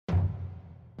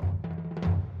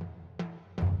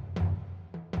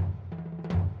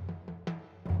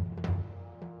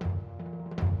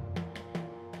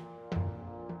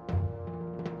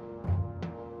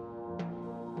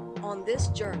On this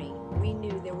journey, we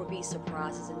knew there would be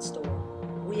surprises in store.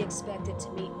 We expected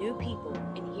to meet new people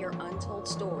and hear untold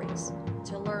stories,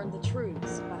 to learn the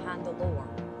truths behind the lore.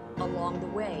 Along the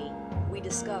way, we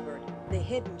discovered the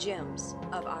hidden gems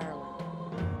of Ireland.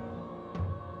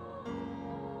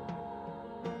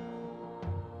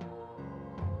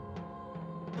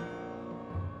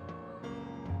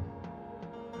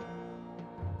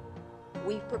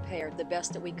 We've prepared the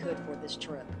best that we could for this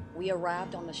trip. We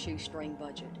arrived on a shoestring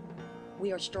budget.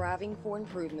 We are striving for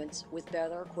improvements with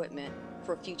better equipment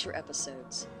for future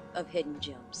episodes of Hidden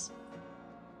Gems.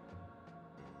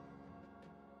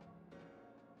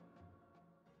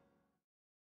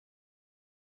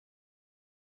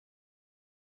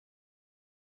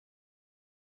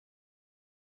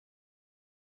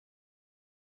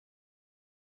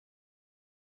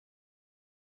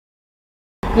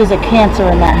 There's a cancer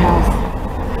in that house.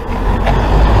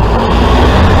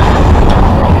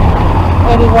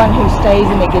 Anyone who stays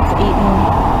in it gets eaten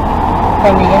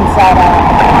from the inside out.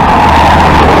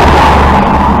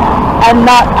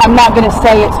 I'm not going to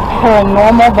say it's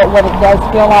paranormal, but what it does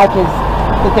feel like is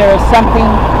that there is something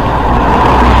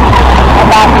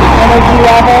about the energy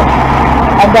of it,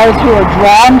 and those who are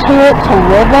drawn to it, to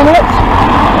live in it,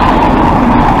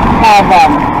 have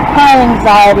high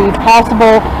anxiety,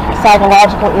 possible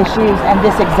psychological issues, and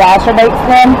this exacerbates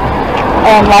them.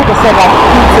 And like I said, like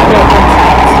keeps it their insides.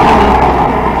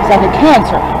 It's like a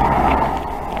cancer.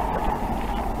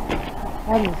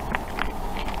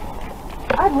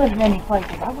 I've lived many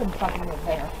places. I wouldn't fucking live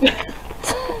there.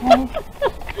 I mean,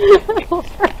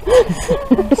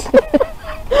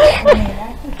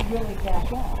 that's just really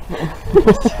jacked up.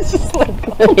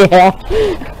 Yeah.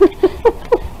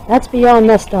 That's beyond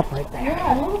messed up right there.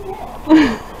 Yeah, a little bit.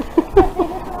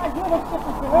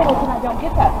 And I don't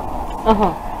get that from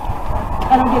this.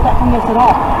 I don't get that from this at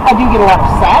all. I do get a lot of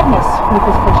sadness with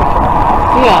this particular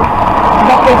house. Yeah.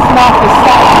 But it's not the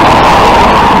same.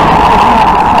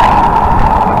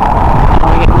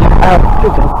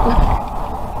 You're good.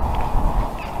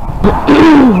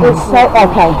 It's so,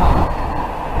 okay.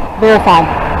 Verify.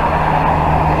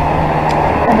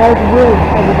 And there's really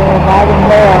over there, right in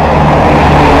there.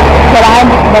 What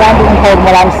I'm being told and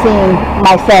what I'm seeing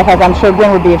myself, as I'm sure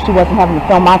Gwen would be if she wasn't having to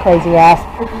film my crazy ass,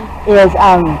 is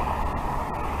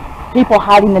people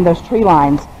hiding in those tree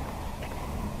lines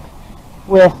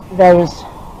with those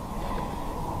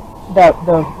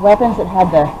the weapons that had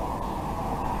the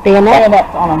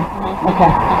bayonets on them.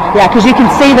 Okay. Yeah, because you can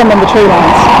see them in the tree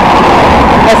lines.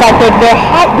 It's like they're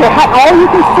hot. All you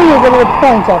can see is the little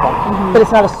points of it. But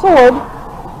it's not a sword.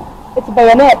 It's a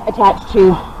bayonet attached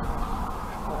to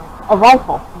a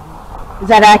rifle. Is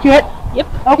that accurate? Yep.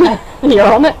 Okay. You're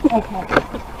on it. Okay.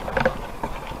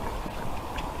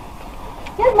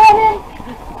 Good morning.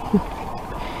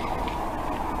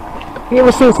 You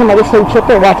ever seen somebody so tripped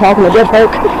there while talking to dead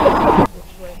folk?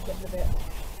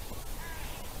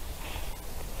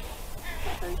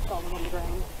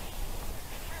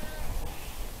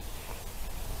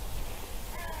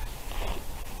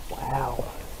 Wow.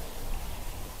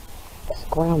 This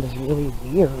ground is really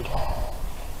weird.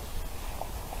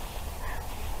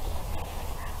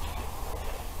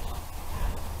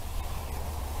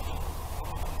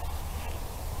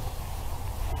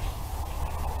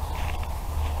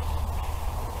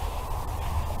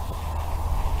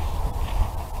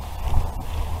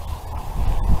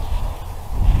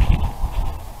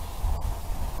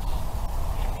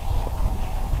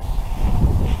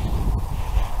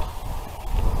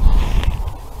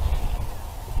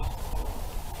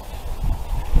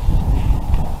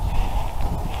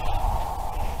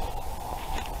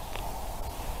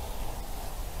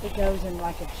 It goes in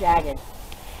like a jagged.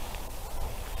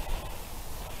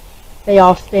 They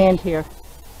all stand here.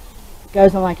 It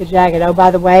goes in like a jagged. Oh,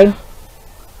 by the way,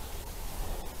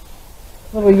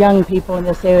 little young people in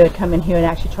this area come in here and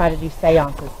actually try to do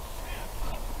seances.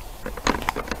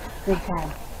 Big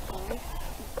time.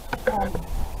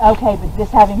 Okay, but this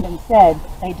having been said,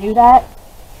 they do that.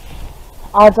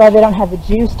 Odds are they don't have the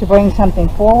juice to bring something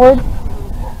forward.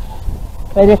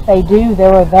 But if they do,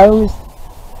 there are those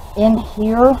in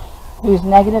here whose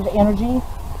negative energy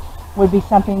would be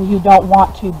something you don't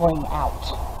want to bring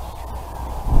out.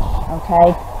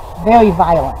 Okay? Very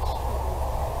violent.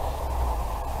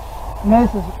 And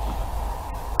this is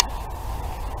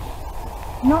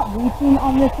not reaching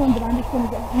on this one, but I'm just going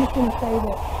to say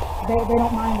that they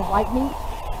don't mind the white meat.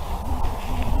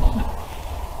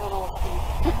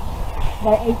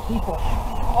 They ate people.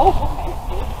 Oh,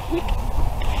 okay.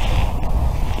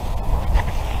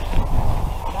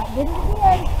 Did it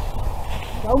again.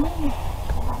 Go me.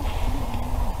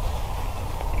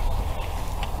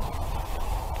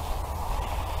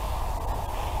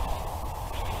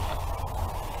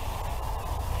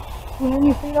 Gwen,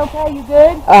 you feel okay? You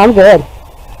good? I'm good.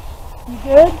 You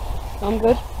good? I'm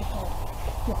good.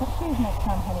 Yeah, put shoes next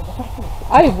time, honey. Put shoes.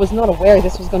 I was not aware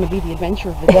this was going to be the adventure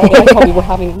of the day. I thought we were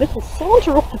having a little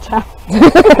saunter up the town.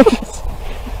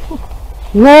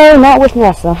 No, not with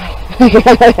Nessa.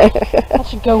 That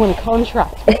should go in a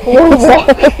contract before we walk.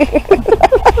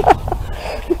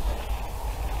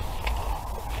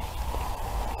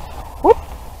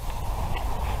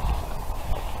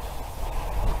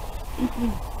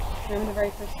 Remember the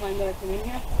very first time that I came in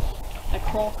here? I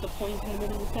crossed the point in the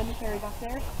middle of the cemetery back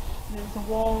there, and there was a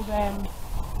walled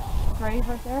grave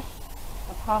right there.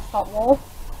 I passed that wall,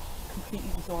 completely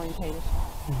disorientated.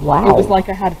 Wow. It was like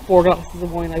I had 4 glasses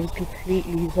of wine. I was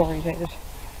completely disorientated.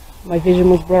 My vision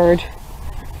was blurred.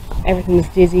 Everything was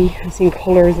dizzy. I seen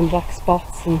colours and black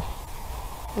spots, and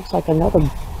Looks like another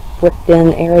bricked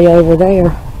in area over there.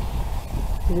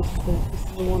 this is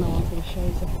the one I wanted to show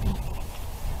you.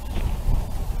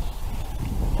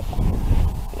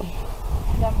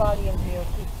 Somebody in here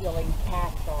keeps yelling,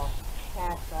 cast off,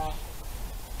 cast off.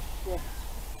 Just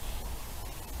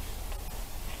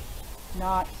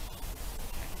not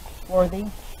worthy.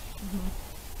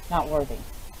 Not worthy.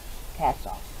 Cast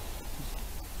off.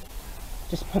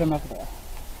 Just put them over there.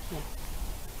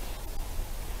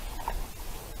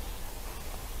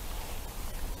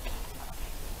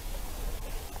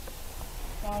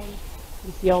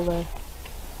 You see all the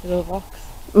little rocks?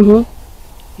 Mm-hmm.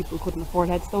 People who couldn't afford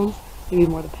headstones. Maybe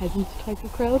more the peasant type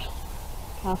of crowd.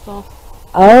 Cast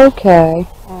off. Okay.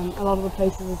 A lot of the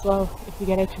places as well. If you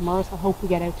get out to Morris, I hope we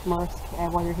get out to Morris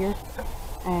while you're here.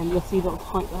 You'll see little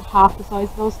half the size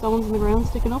of those stones in the ground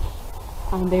sticking up,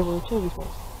 and they were children's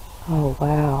graves. Oh,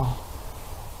 wow.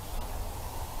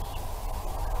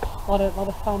 A lot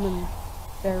of famine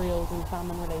burials and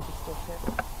famine related stuff here.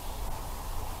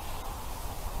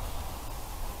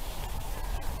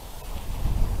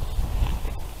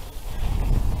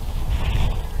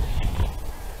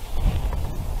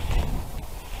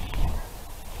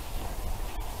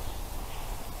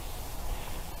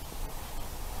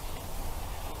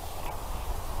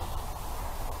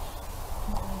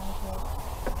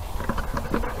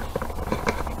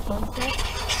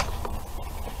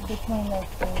 Between those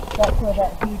two, that's where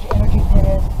that huge energy pit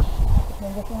is.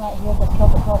 Between this one right here, the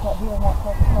carpet cross right here, and that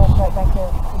carpet cross right back there.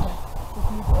 The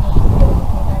huge energy pit in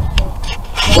between those two.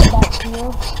 Right back here,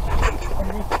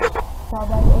 in this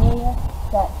starlight area,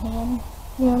 that hand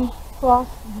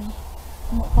cross,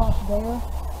 that cross there,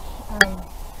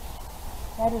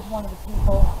 that is one of the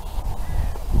people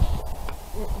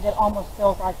that almost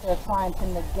feels like they're trying to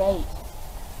negate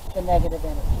the negative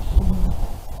energy.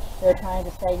 They're trying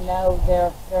to say no,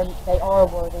 they are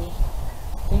worthy.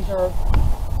 These are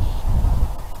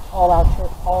all our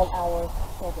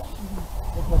children,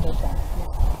 is what they're saying.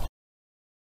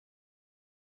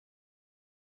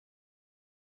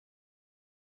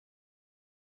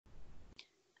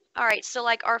 All right, so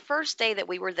like our first day that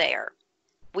we were there,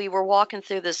 we were walking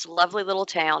through this lovely little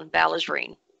town,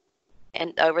 Ballazreen,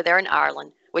 and over there in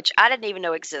Ireland, which I didn't even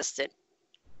know existed.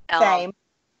 Same.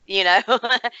 You know,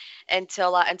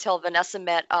 until Vanessa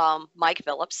met Mike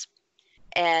Phillips,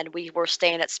 and we were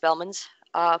staying at Spellman's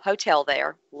hotel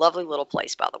there. Lovely little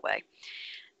place, by the way.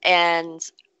 And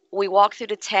we walked through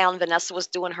the town. Vanessa was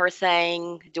doing her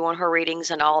thing, doing her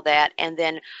readings and all that, and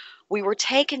then we were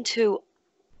taken to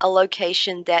a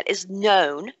location that is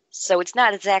known. So it's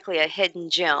not exactly a hidden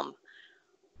gem,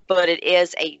 but it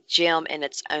is a gem in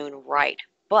its own right.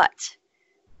 But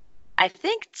I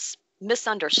think it's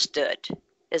misunderstood.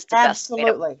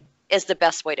 Absolutely. Is the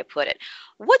best way to put it.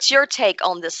 What's your take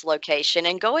on this location?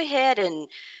 And go ahead and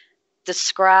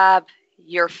describe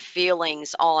your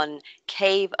feelings on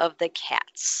Cave of the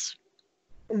Cats.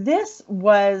 This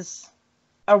was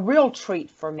a real treat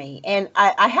for me. And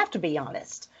I have to be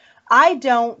honest. I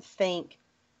don't think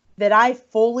that I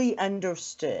fully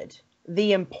understood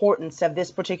the importance of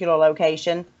this particular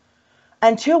location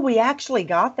until we actually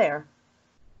got there.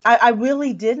 I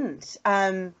really didn't.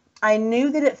 I knew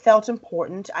that it felt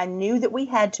important. I knew that we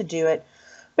had to do it.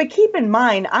 But keep in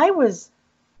mind, I was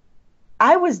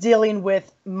dealing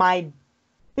with my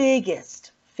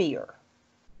biggest fear,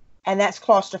 and that's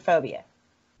claustrophobia.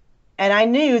 And I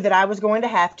knew that I was going to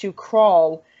have to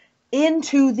crawl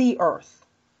into the earth.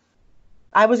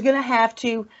 I was going to have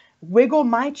to wiggle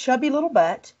my chubby little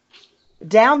butt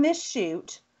down this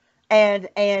chute and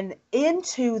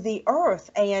into the earth.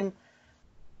 And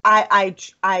I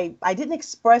didn't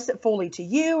express it fully to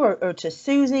you or to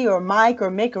Susie or Mike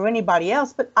or Mick or anybody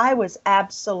else, but I was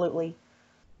absolutely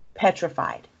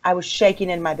petrified. I was shaking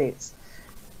in my boots.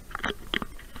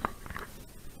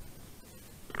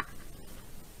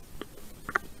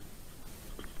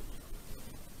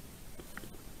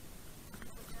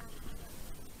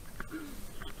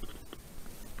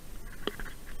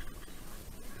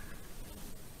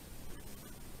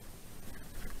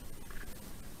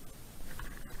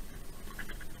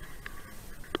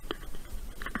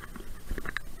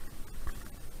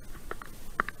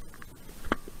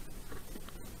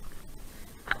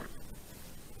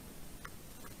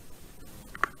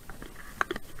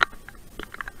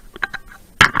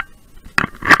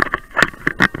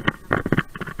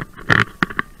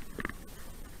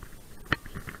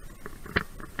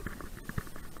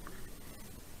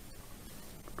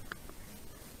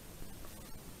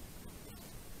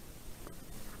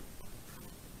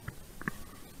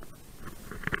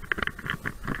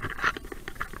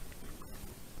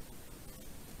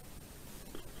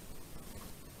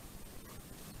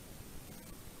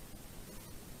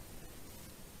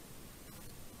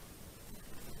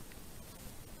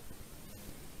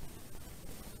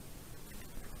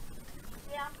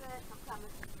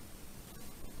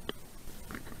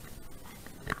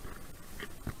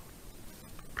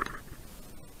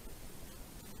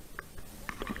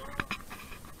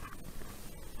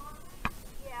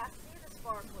 Yeah, I see the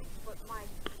sparkling, but my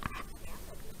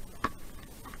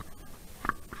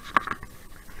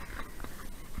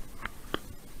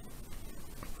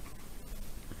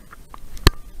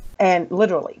And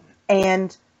literally.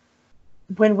 And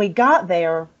when we got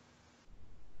there,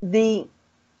 the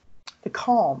the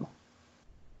calm,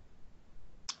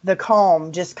 the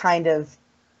calm just kind of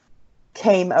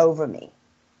came over me.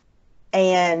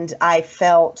 And I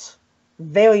felt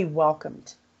very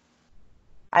welcomed.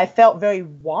 I felt very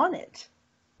wanted.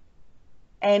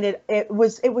 And it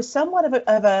was somewhat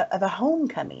of a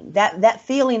homecoming. That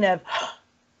feeling of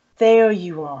there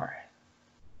you are.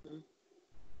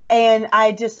 And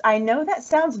I know that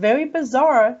sounds very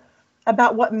bizarre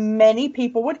about what many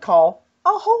people would call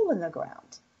a hole in the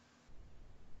ground.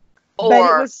 But it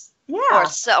or was,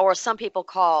 yeah, or some people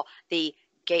call the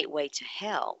gateway to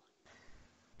hell,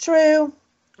 true,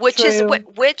 true,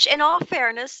 which in all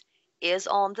fairness is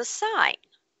on the sign.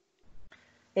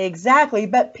 exactly.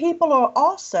 But people are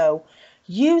also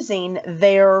using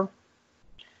their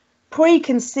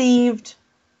preconceived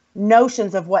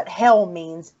notions of what hell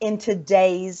means in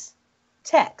today's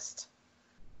text.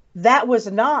 That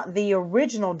was not the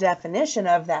original definition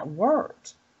of that word.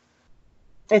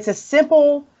 It's a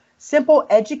simple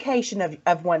education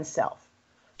of oneself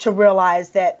to realize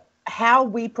that how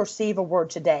we perceive a word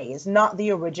today is not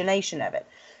the origination of it.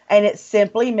 And it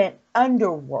simply meant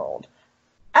underworld.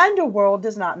 Underworld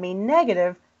does not mean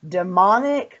negative,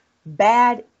 demonic,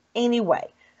 bad, anyway.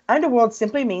 Underworld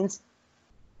simply means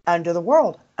under the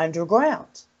world,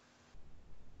 underground.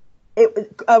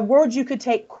 A word you could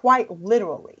take quite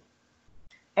literally.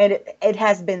 And it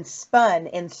has been spun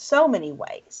in so many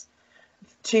ways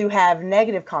to have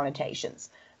negative connotations,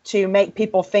 to make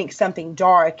people think something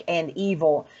dark and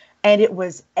evil. And it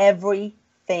was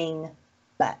everything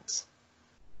but.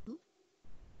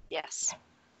 Yes.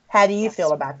 How do you Yes.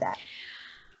 feel about that?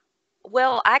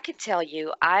 Well, I can tell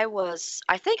you, I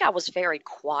think I was very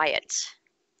quiet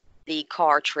the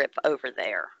car trip over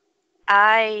there.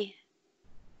 I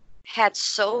had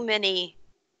so many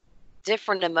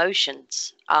different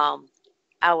emotions.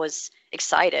 I was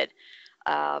excited.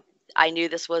 I knew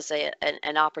this was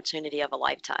an opportunity of a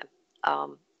lifetime.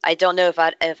 I don't know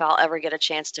if I'll ever get a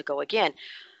chance to go again,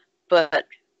 but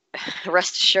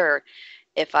rest assured,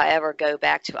 if I ever go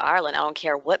back to Ireland, I don't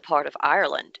care what part of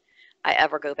Ireland I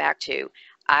ever go back to,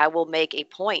 I will make a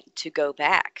point to go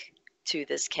back to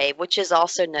this cave, which is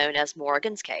also known as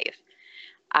Morgan's Cave.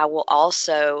 I will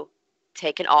also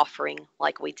take an offering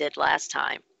like we did last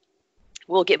time.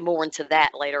 We'll get more into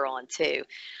that later on too.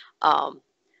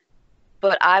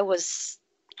 But I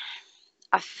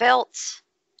felt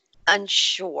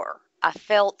unsure. I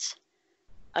felt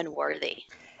unworthy.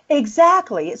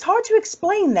 Exactly. It's hard to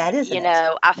explain that, isn't You it?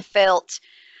 know, I felt,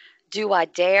 do I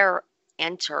dare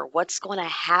enter? What's going to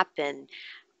happen?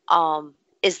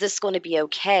 Is this going to be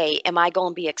okay? Am I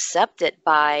going to be accepted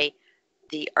by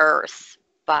the earth,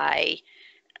 by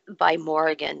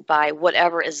Morgan, by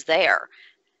whatever is there?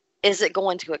 Is it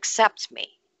going to accept me?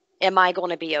 Am I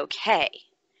going to be okay?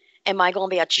 Am I going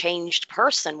to be a changed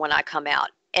person when I come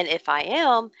out? And if I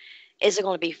am, is it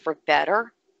going to be for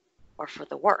better or for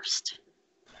the worst?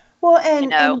 Well, You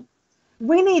know,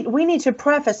 and we need to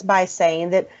preface by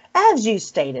saying that, as you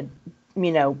stated,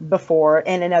 before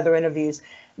and in other interviews,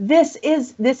 this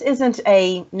isn't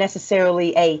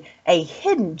necessarily a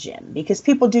hidden gem, because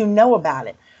people do know about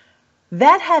it.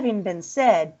 That having been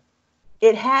said,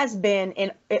 it has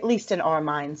been, at least in our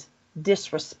minds,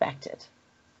 disrespected.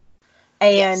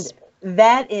 And yes,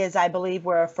 that is, I believe,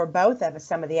 where for both of us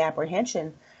some of the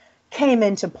apprehension came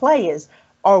into play is,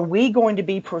 are we going to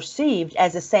be perceived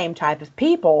as the same type of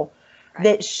people right.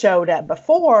 that showed up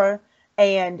before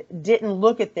and didn't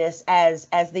look at this as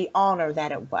the honor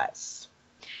that it was?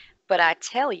 But I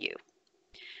tell you,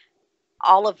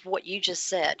 all of what you just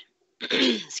said,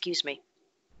 excuse me,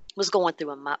 was going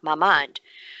through my mind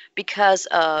because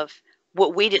of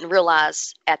what we didn't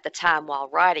realize at the time while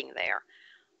riding there.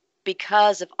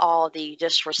 Because of all the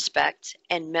disrespect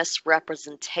and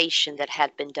misrepresentation that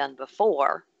had been done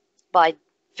before by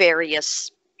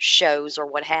various shows or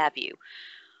what have you,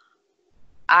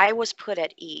 I was put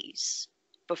at ease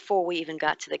before we even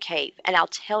got to the cave. And I'll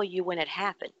tell you when it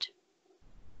happened.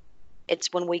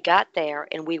 It's when we got there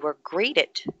and we were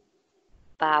greeted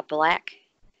by a black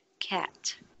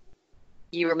cat.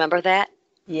 You remember that?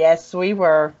 Yes, we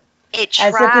were. It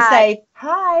As if to tried say,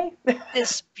 hi.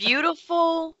 this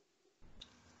beautiful,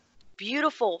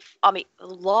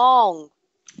 long,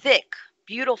 thick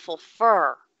beautiful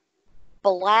fur,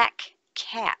 black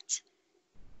cat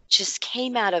just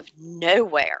came out of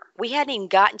nowhere. We hadn't even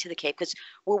gotten to the cave because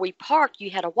where we parked, you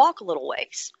had to walk a little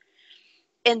ways.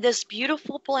 And this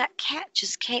beautiful black cat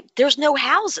just came. There's no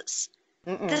houses.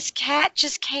 Mm-mm. This cat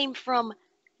just came from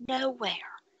nowhere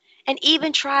and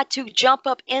even tried to jump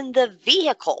up in the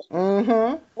vehicle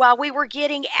Mm-hmm. while we were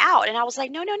getting out. And I was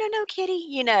like, no, no, no, no, kitty,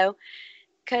 you know,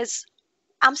 because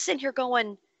I'm sitting here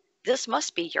going, this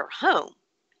must be your home.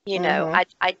 You know,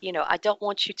 Mm-hmm. I don't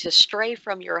want you to stray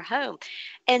from your home.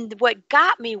 And what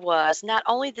got me was not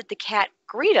only did the cat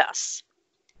greet us,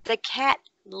 the cat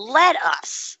led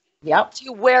us Yep.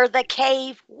 to where the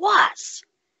cave was.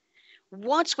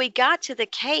 Once we got to the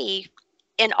cave,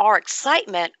 in our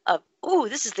excitement of, ooh,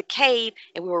 this is the cave,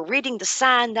 and we were reading the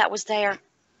sign that was there,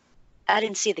 I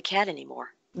didn't see the cat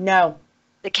anymore. No.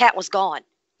 The cat was gone.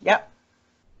 Yep.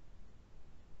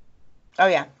 Oh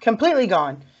yeah, completely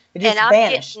gone. It just And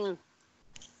vanished.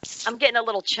 I'm getting a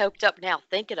little choked up now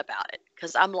thinking about it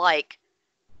because I'm like,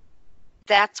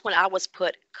 that's when I was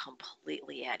put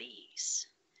completely at ease.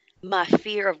 My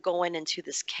fear of going into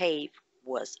this cave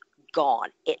was gone.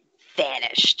 It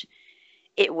vanished.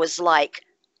 It was like,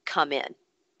 come in.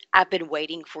 I've been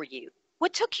waiting for you.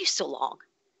 What took you so long?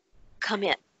 Come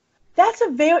in.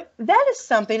 That is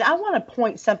something I want to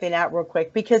point something out real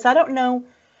quick because I don't know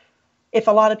if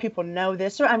a lot of people know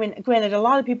this, or I mean, granted, a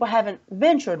lot of people haven't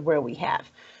ventured where we have,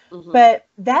 Mm-hmm. but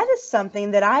that is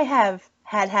something that I have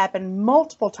had happen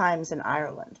multiple times in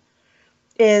Ireland.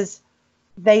 Is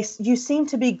you seem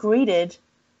to be greeted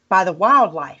by the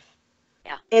wildlife,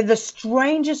 Yeah. in the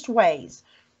strangest ways.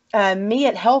 Me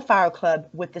at Hellfire Club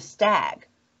with the stag.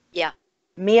 Yeah.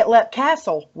 Me at Lep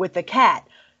Castle with the cat.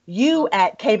 You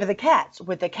at Cave of the Cats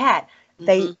with the cat.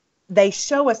 Mm-hmm. They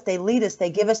show us, they lead us, they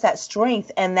give us that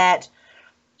strength and that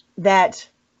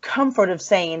comfort of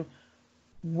saying,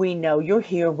 we know you're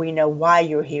here, we know why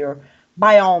you're here.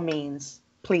 By all means,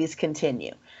 please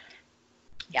continue.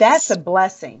 Yes. That's a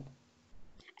blessing.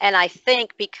 And I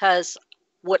think because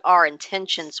what our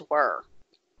intentions were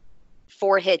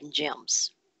for hidden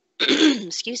gems,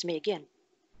 excuse me again,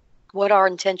 what our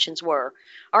intentions were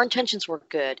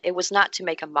good. It was not to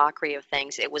make a mockery of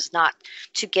things. It was not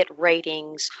to get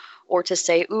ratings or to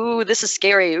say, ooh, this is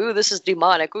scary. Ooh, this is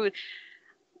demonic. Ooh.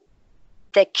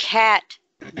 The cat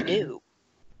knew.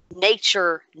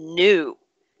 Nature knew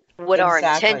what our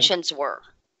Exactly. intentions were,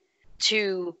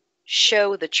 to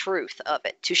show the truth of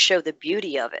it, to show the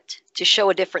beauty of it, to show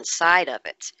a different side of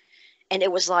it. And it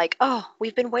was like, oh,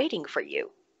 we've been waiting for you.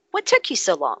 What took you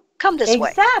so long? Come this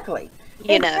way. Exactly.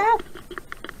 You know.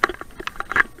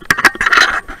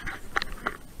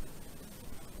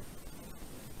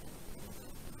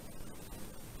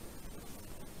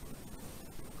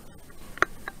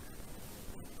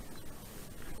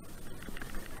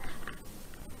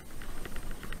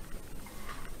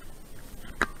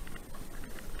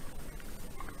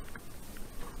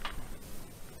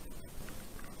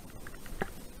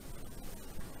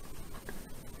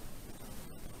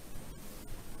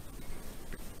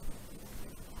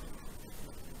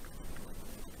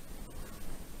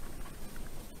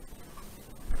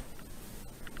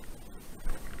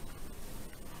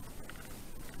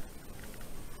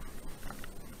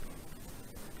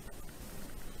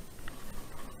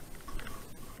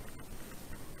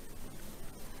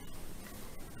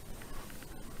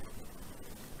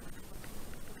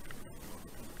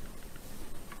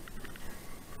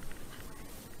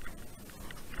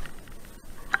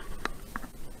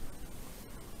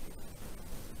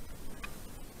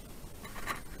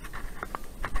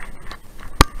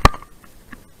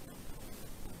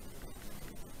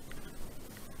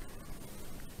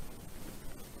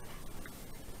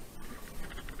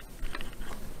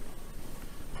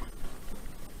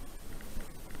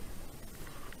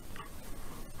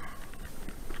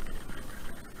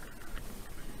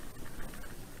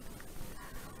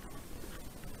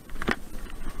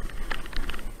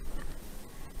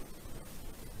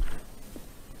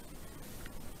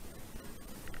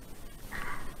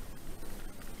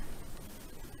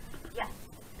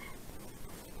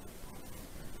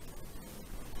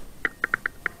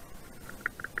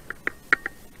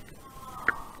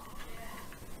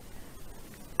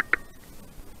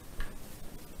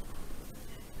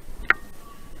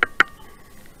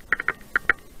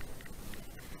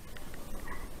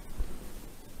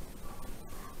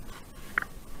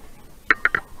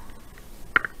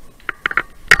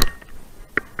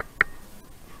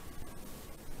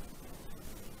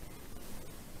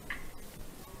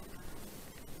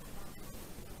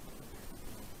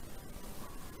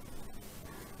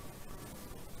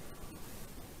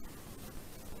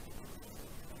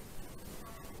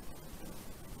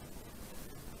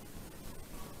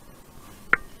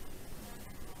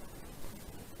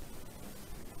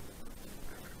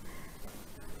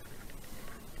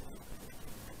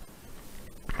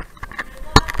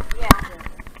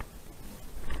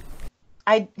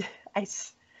 I, I,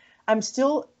 I'm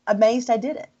still amazed I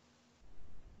did it.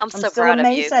 I'm I'm so still proud of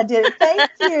you. amazed I did it. Thank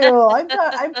you.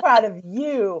 I'm proud of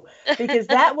you, because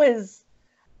that was,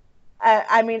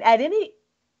 I mean,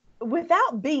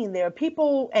 without being there,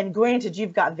 people, and granted,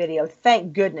 you've got video.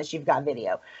 Thank goodness you've got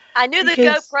video. I knew the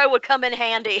Because GoPro would come in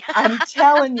handy. I'm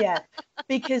telling you,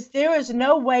 because there is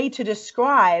no way to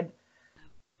describe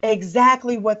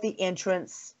exactly what the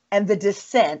entrance and the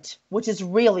descent, which is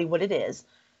really what it is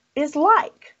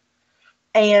like.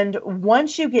 And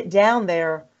once you get down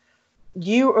there,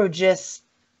 you are just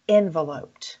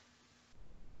enveloped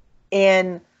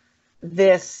in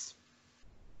this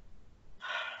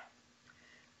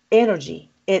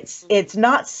energy. It's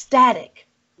not static.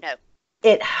 No.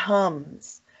 It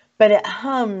hums, but it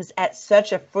hums at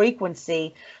such a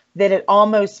frequency that it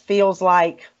almost feels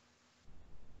like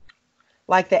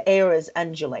the air is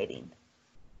undulating.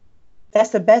 That's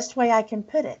the best way I can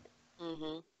put it.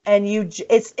 Mm-hmm. And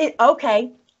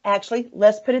okay, actually,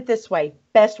 let's put it this way.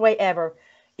 Best way ever.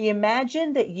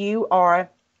 Imagine that you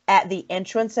are at the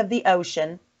entrance of the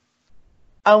ocean,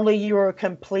 only you are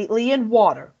completely in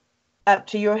water up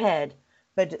to your head,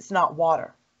 but it's not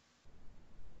water.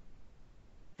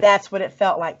 That's what it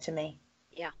felt like to me.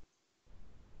 Yeah.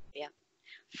 Yeah.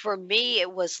 For me,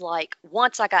 it was like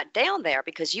once I got down there,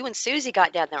 because you and Susie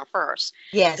got down there first.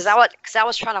 Yes. Because I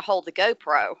was trying to hold the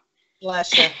GoPro.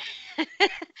 Bless you.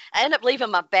 I ended up leaving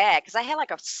my bag because I had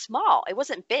like it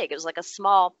wasn't big. It was like a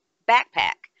small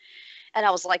backpack. And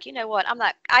I was like, you know what?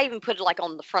 I even put it like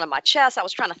on the front of my chest. I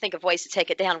was trying to think of ways to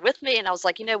take it down with me. And I was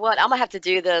like, you know what? I'm going to have to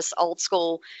do this old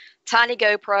school tiny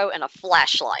GoPro and a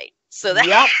flashlight. So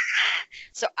Yep.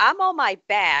 So I'm on my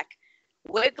back,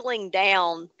 wiggling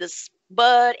down this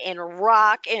mud and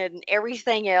rock and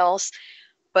everything else.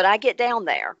 But I get down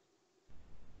there.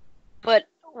 But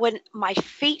when my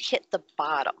feet hit the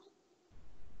bottom,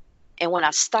 and when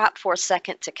I stopped for a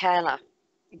second to kind of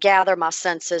gather my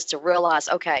senses to realize,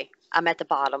 okay, I'm at the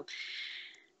bottom.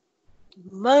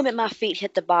 The moment my feet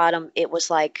hit the bottom, it was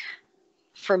like,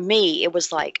 for me, it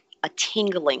was like a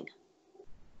tingling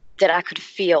that I could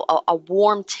feel, a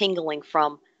warm tingling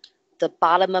from the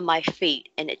bottom of my feet,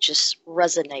 and it just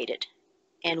resonated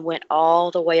and went all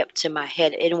the way up to my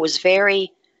head. And it was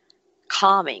very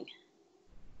calming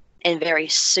and very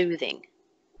soothing.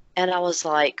 And I was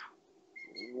like,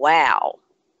 wow,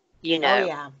 Oh,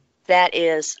 yeah. that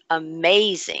is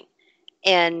amazing.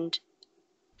 And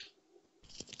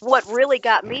what really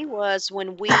got me was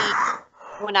when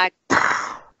I,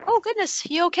 oh goodness,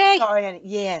 you okay? Sorry, Annie.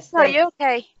 Yes. No, you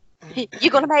okay?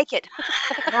 You're going to make it.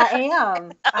 I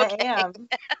am. I am.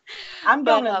 I'm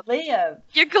But, going to live.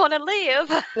 You're going to live.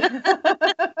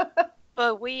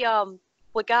 But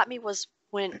what got me was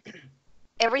when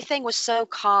everything was so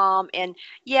calm, and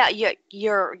yeah,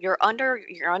 you're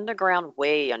underground,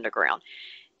 way underground,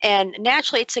 and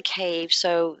naturally it's a cave,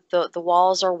 so the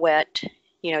walls are wet,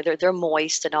 they're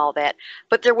moist and all that,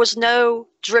 but there was no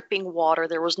dripping water,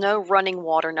 there was no running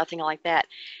water, nothing like that.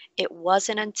 It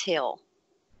wasn't until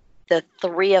the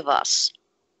three of us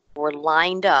were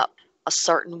lined up a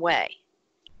certain way,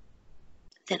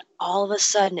 then all of a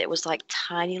sudden it was like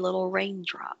tiny little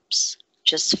raindrops,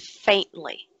 just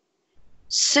faintly.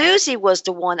 Susie was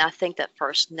the one, I think, that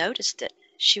first noticed it.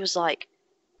 She was like,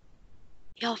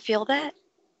 y'all feel that?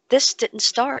 This didn't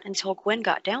start until Gwen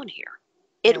got down here.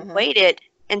 It waited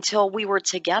until we were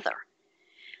together.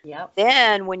 Yep.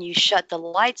 Then when you shut the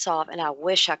lights off, and I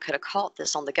wish I could have caught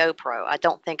this on the GoPro. I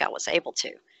don't think I was able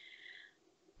to.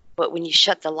 But when you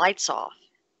shut the lights off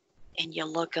and you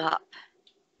look up,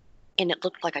 and it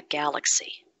looked like a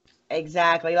galaxy.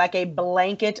 Exactly. Like a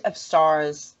blanket of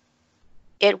stars.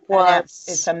 It was.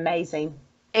 It's amazing.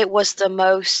 It was the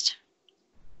most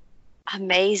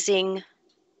amazing,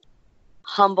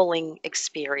 humbling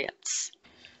experience.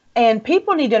 And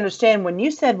people need to understand, when you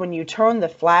said when you turn the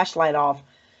flashlight off,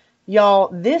 y'all,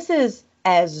 this is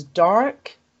as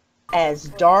dark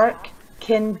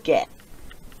can get.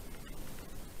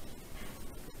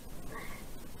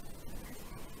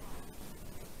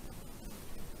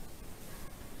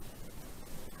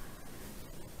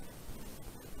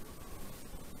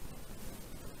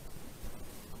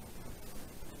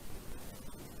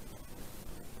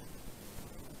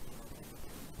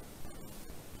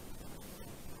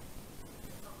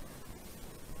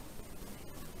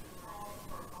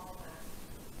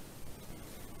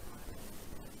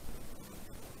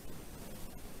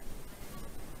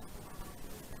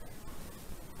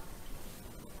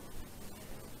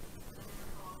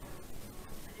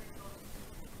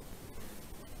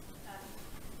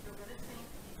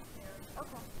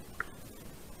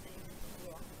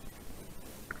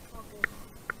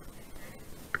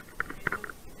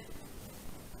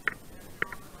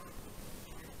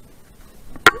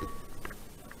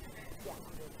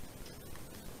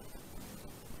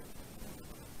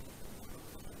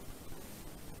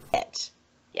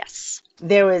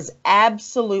 There is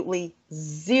absolutely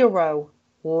zero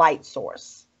light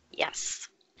source. Yes.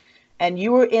 And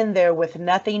you were in there with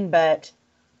nothing but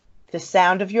the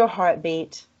sound of your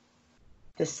heartbeat,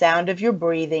 the sound of your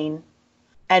breathing,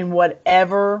 and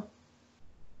whatever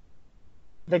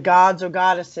the gods or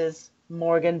goddesses,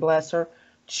 Morgan bless her,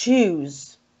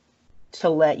 choose to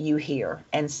let you hear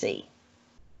and see.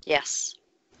 Yes.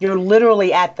 You're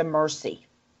literally at the mercy.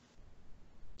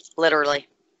 Literally.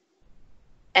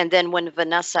 And then when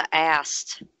Vanessa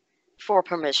asked for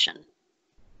permission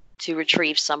to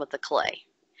retrieve some of the clay,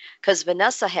 because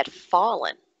Vanessa had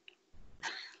fallen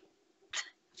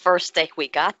first day we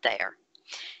got there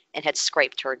and had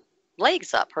scraped her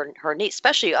legs up, her knees,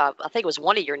 especially I think it was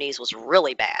one of your knees was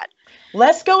really bad.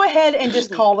 Let's go ahead and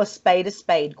just call a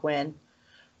spade, Gwen.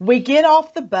 We get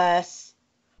off the bus.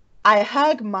 I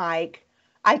hug Mike.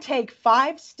 I take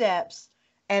 5 steps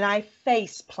and I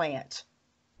face plant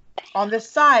on the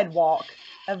sidewalk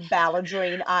of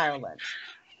Balladrine, Ireland.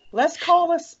 Let's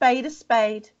call a spade.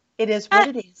 It is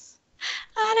what it is.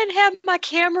 I didn't have my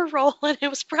camera rolling. It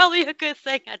was probably a good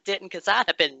thing I didn't, because I'd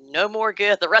have been no more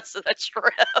good the rest of the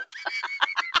trip.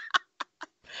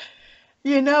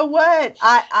 You know what?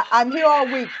 I'm here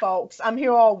all week, folks. I'm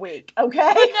here all week,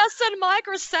 okay? Vanessa and Mike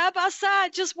are side by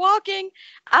side, just walking.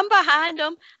 I'm behind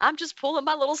them. I'm just pulling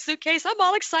my little suitcase. I'm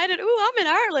all excited. Ooh, I'm in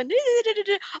Ireland.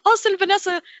 All of a sudden,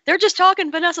 Vanessa, they're just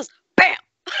talking. Vanessa's, bam!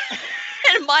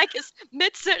 And Mike is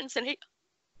mid-sentence, and he,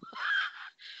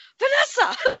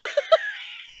 Vanessa!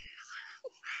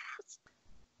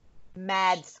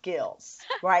 Mad skills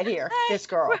right here. Hi, This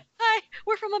girl.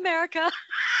 we're from America.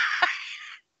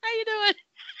 How you doing?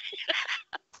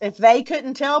 If they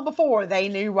couldn't tell before, they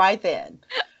knew right then.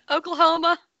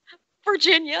 Oklahoma,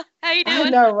 Virginia. How you doing? I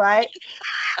know, right?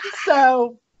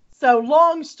 So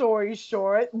long story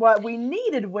short, what we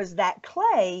needed was that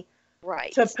clay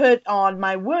Right. to put on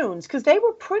my wounds because they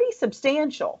were pretty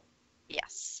substantial.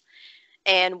 Yes.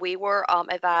 And we were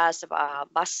advised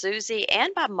by Susie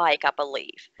and by Mike, I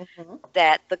believe,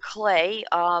 that the clay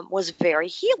was very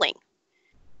healing.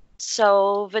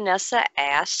 So Vanessa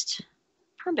asked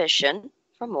permission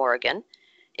from Morgan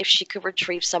if she could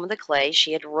retrieve some of the clay.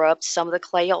 She had rubbed some of the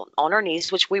clay on her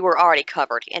knees, which we were already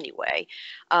covered anyway,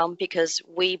 because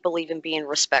we believe in being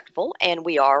respectful, and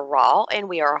we are raw, and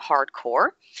we are hardcore,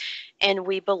 and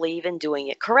we believe in doing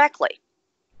it correctly.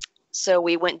 So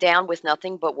we went down with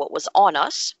nothing but what was on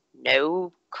us.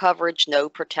 No coverage, no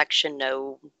protection,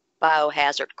 no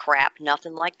biohazard crap,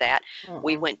 nothing like that.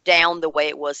 We went down the way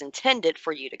it was intended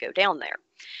for you to go down there.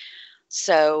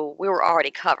 So we were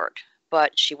already covered,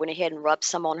 but she went ahead and rubbed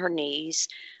some on her knees.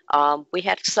 We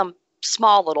had some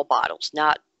small little bottles,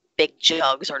 not big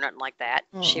jugs or nothing like that.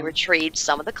 She retrieved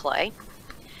some of the clay.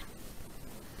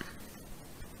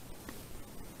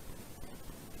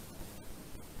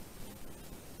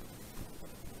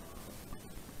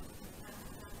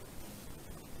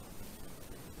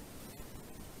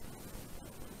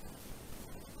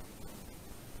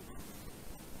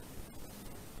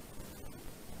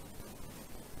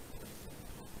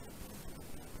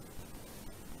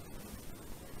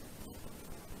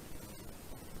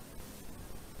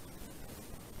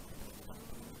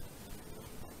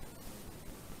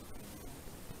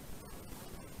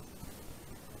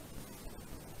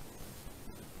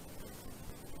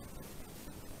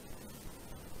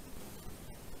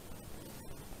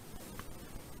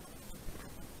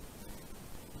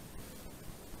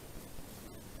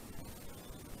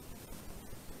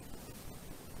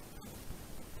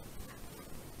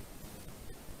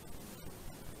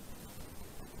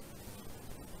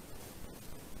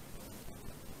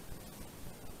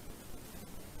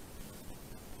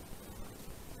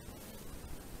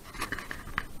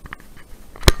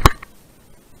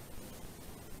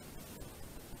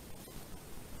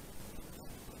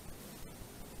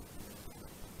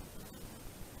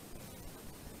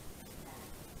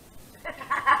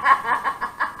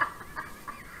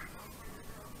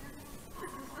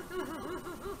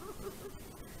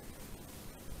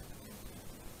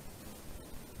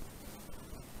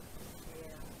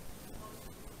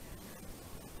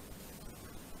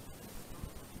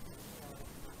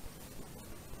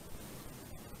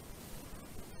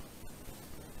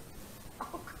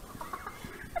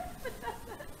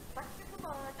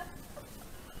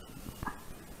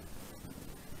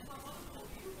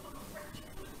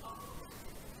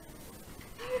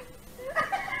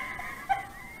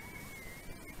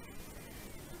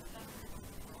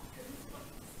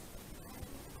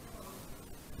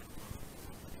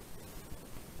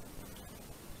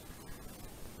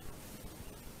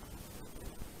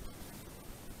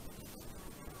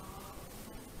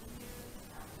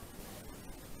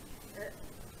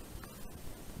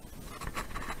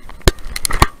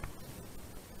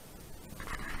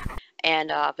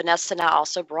 And Vanessa and I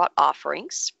also brought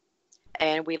offerings.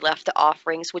 And we left the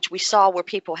offerings, which we saw where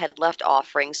people had left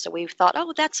offerings. So we thought,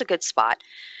 oh, that's a good spot.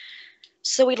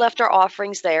 So we left our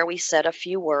offerings there. We said a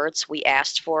few words. We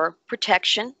asked for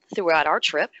protection throughout our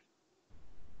trip.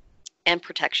 And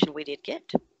protection we did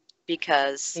get.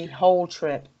 Because The whole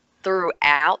trip.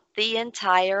 throughout the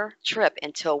entire trip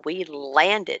until we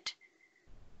landed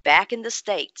back in the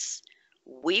States,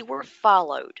 we were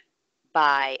followed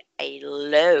by a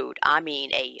load, I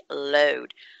mean a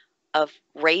load, of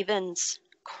ravens,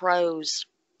 crows,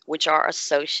 which are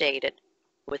associated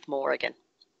with Morrigan.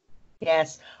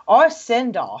 Yes. Our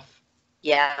send-off.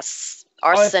 Yes,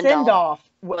 our Our send-off send-off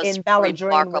was in Ballard Green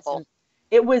remarkable.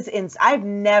 I've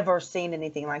never seen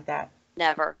anything like that.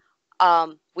 Never.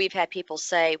 We've had people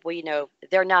say, well, you know,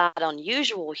 they're not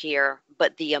unusual here,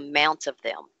 but the amount of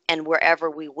them, and wherever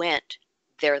we went,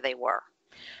 there they were.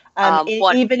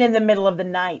 Even in the middle of the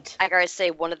night. I gotta say,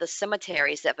 one of the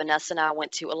cemeteries that Vanessa and I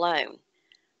went to alone,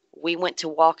 we went to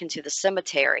walk into the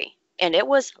cemetery, and it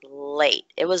was late.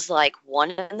 It was like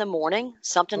 1 in the morning,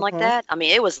 something like that. I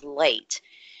mean, it was late.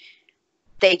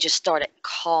 They just started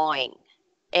cawing.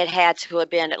 It had to have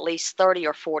been at least 30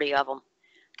 or 40 of them.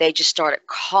 They just started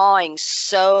cawing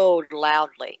so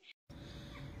loudly.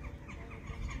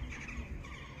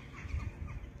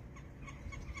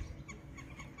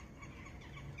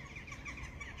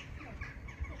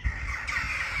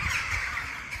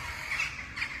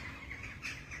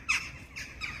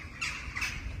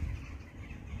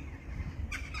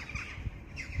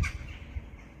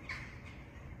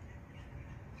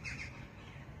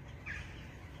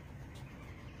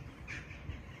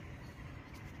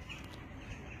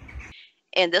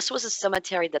 And this was a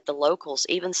cemetery that the locals,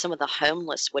 even some of the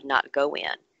homeless, would not go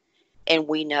in. And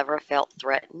we never felt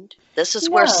threatened. This is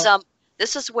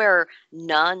where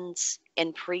nuns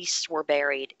and priests were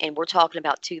buried, and we're talking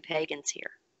about 2 pagans here.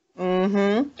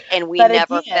 Mm-hmm. And we But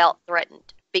never again, felt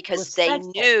threatened because they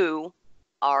respectful. knew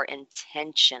our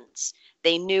intentions.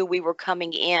 They knew we were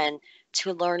coming in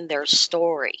to learn their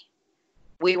story.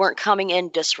 We weren't coming in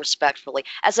disrespectfully.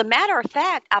 As a matter of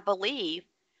fact, I believe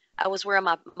I was wearing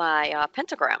my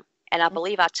pentagram, and I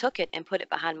believe I took it and put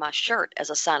it behind my shirt as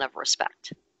a sign of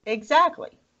respect. Exactly.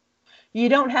 You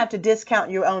don't have to discount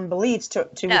your own beliefs to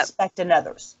No. respect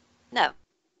another's. No.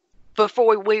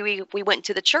 Before we went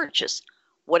to the churches,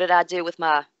 what did I do with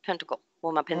my pentacle?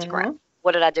 Well, my pentagram.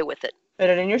 What did I do with it? Put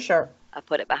it in your shirt. I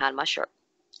put it behind my shirt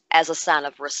as a sign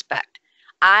of respect.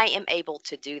 I am able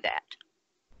to do that.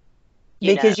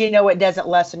 Because you know it doesn't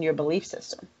lessen your belief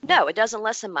system. No, it doesn't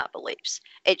lessen my beliefs.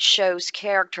 It shows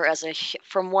character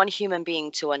from one human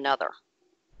being to another.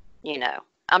 You know,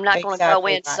 I'm not going to go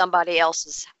in somebody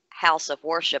else's house of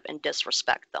worship and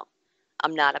disrespect them.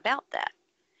 I'm not about that.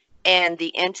 And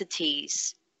the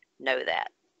entities know that.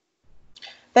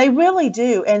 They really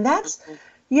do. And that's,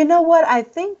 you know what? I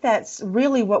think that's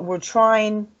really what we're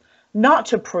trying not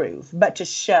to prove, but to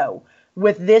show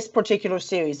with this particular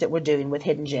series that we're doing with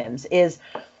Hidden Gems is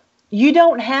you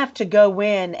don't have to go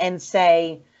in and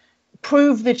say,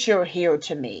 prove that you're here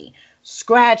to me,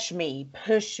 scratch me,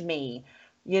 push me.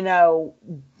 You know,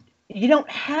 you don't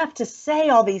have to say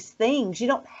all these things. You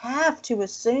don't have to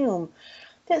assume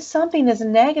that something is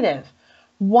negative.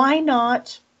 Why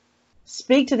not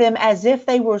speak to them as if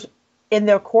they were in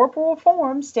their corporal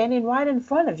form standing right in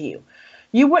front of you?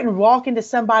 You wouldn't walk into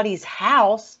somebody's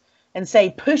house and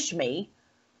say, push me.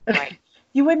 Right.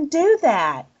 You wouldn't do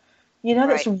that. You know,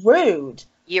 that's rude.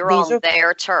 You're on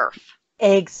their turf.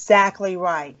 Exactly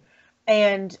right.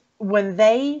 And when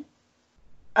they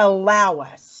allow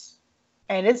us,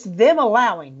 and it's them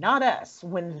allowing, not us,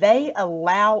 when they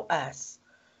allow us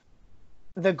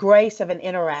the grace of an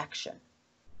interaction,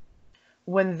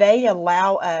 when they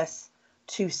allow us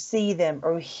to see them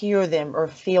or hear them or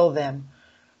feel them,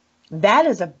 that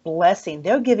is a blessing.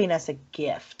 They're giving us a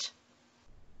gift.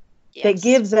 Yes. That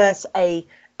gives us a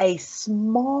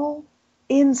small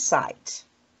insight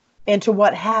into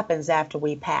what happens after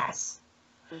we pass.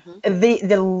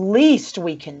 The least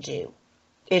we can do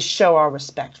is show our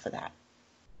respect for that.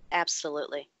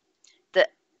 Absolutely.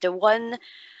 The one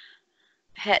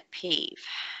pet peeve,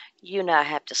 you and I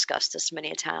have discussed this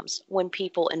many times, when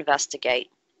people investigate,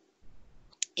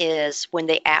 is when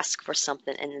they ask for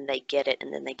something and then they get it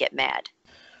and then they get mad.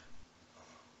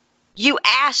 You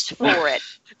asked for it.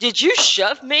 Did you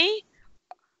shove me?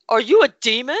 Are you a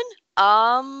demon?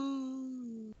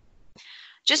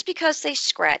 Just because they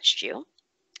scratched you,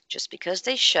 just because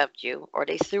they shoved you, or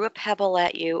they threw a pebble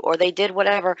at you, or they did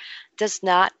whatever, does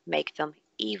not make them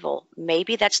evil.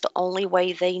 Maybe that's the only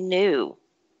way they knew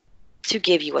to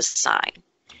give you a sign.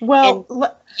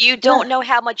 Well, You don't know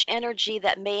how much energy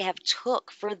that may have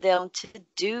took for them to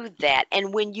do that.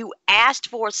 And when you asked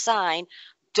for a sign,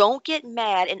 don't get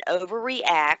mad and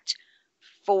overreact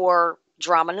for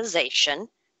dramatization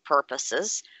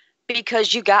purposes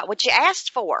because you got what you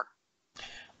asked for.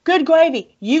 good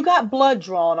gravy. You got blood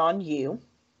drawn on you.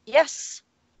 Yes.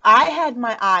 I had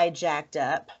my eye jacked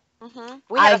up.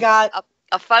 We had got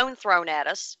a phone thrown at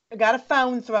us. I got a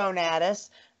phone thrown at us.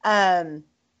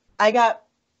 I got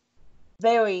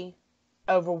very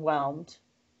overwhelmed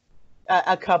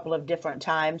a couple of different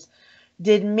times.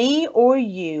 Did me or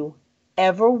you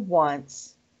ever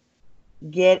once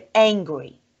get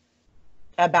angry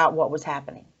about what was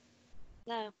happening?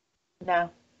 No.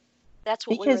 No. That's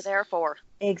what we were there for.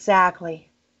 Exactly.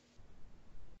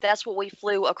 That's what we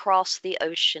flew across the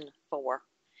ocean for.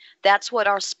 That's what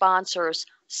our sponsors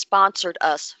sponsored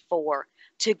us for,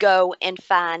 to go and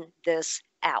find this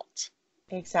out.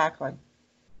 Exactly.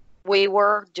 We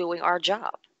were doing our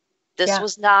job. This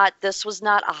was not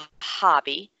a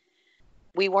hobby.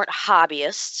 We weren't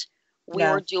hobbyists. We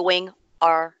were doing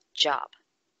our job.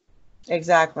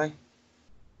 Exactly.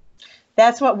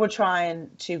 That's what we're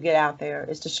trying to get out there,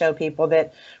 is to show people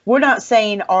that we're not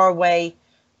saying our way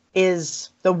is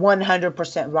the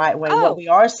 100% right way. What we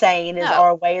are saying is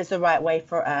our way is the right way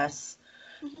for us.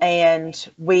 And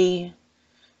we,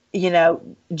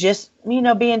 just,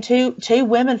 being two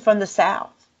women from the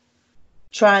South,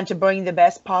 trying to bring the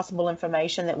best possible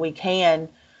information that we can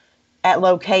at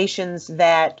locations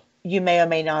that you may or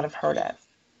may not have heard of,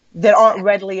 that aren't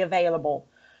readily available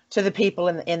to the people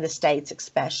in the States,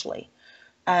 especially.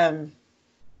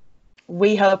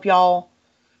 We hope y'all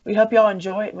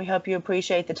enjoy it. We hope you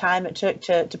appreciate the time it took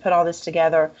to put all this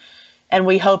together. And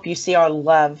we hope you see our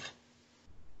love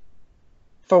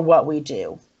for what we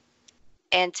do.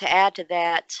 And to add to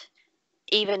that,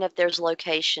 even if there's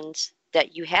locations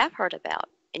that you have heard about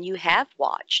and you have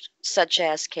watched, such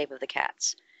as Cave of the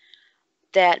Cats,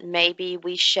 that maybe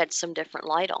we shed some different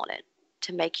light on it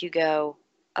to make you go,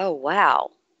 oh,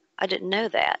 wow, I didn't know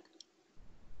that.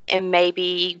 And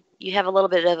maybe you have a little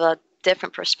bit of a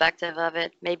different perspective of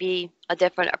it, maybe a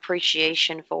different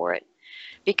appreciation for it,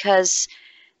 because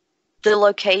the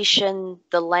location,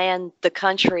 the land, the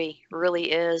country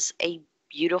really is a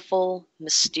beautiful,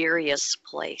 mysterious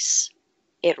place.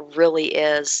 It really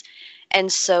is.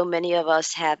 And so many of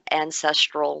us have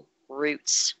ancestral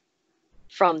roots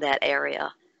from that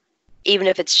area, even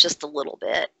if it's just a little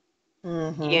bit,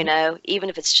 even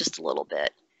if it's just a little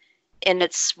bit. And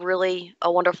it's really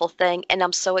a wonderful thing. And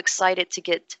I'm so excited to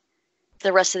get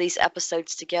the rest of these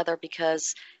episodes together,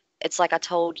 because it's like I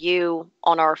told you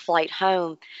on our flight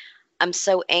home, I'm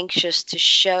so anxious to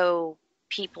show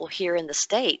people here in the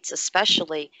States,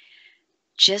 especially,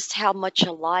 just how much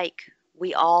alike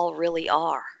we all really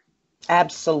are.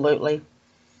 Absolutely.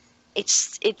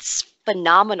 It's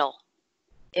phenomenal.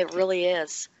 It really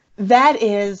is. That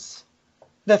is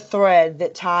the thread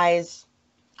that ties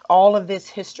all of this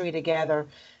history together,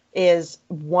 is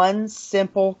one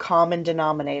simple common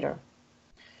denominator.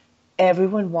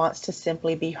 Everyone wants to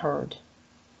simply be heard.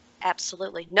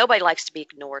 Absolutely. Nobody likes to be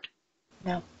ignored.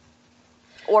 No.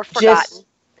 Or forgotten.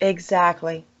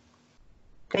 Exactly.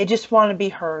 They just want to be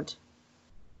heard.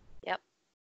 Yep.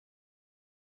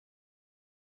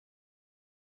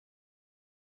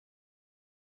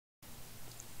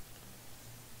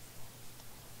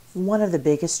 One of the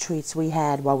biggest treats we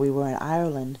had while we were in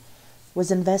Ireland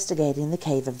was investigating the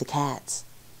Cave of the Cats.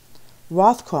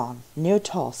 Rathcron, near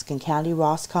Tusk in County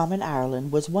Roscommon,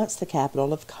 Ireland, was once the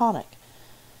capital of Connacht.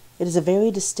 It is a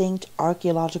very distinct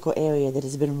archaeological area that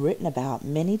has been written about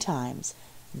many times,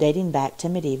 dating back to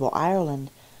medieval Ireland,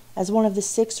 as one of the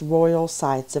 6 royal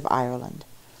sites of Ireland.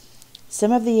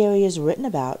 Some of the areas written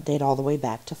about date all the way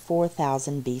back to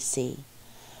 4000 BC.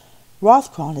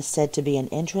 Rathcron is said to be an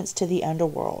entrance to the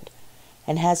underworld,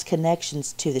 and has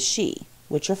connections to the Sidhe,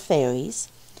 which are fairies,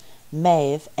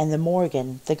 Maeve, and the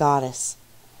Morgan, the goddess.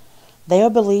 They are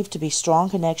believed to be strong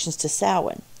connections to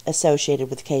Samhain, associated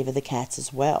with Cave of the Cats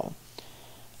as well.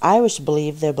 Irish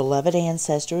believe their beloved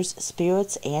ancestors,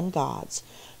 spirits, and gods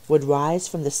would rise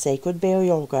from the sacred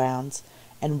burial grounds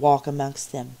and walk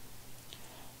amongst them.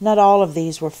 Not all of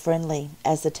these were friendly,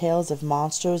 as the tales of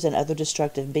monsters and other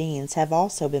destructive beings have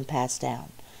also been passed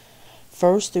down,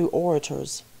 first through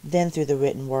orators, then through the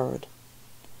written word.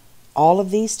 All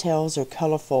of these tales are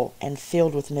colorful and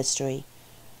filled with mystery,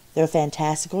 their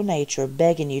fantastical nature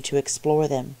begging you to explore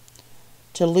them,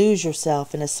 to lose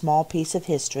yourself in a small piece of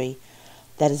history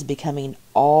that is becoming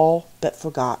all but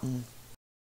forgotten.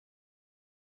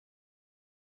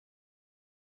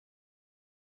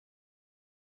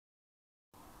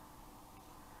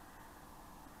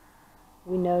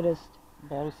 we noticed.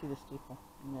 Barely see the steeple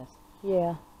in this.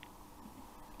 Yeah.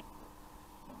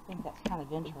 I think that's kind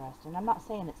of interesting. I'm not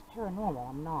saying it's paranormal,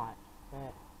 I'm not,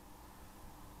 but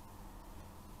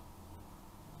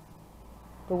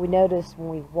But we noticed when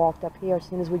we walked up here, as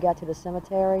soon as we got to the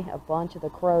cemetery, a bunch of the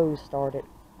crows started.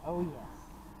 oh yes.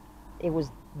 It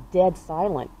was dead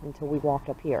silent until we walked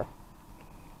up here.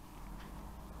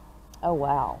 Oh,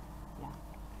 wow.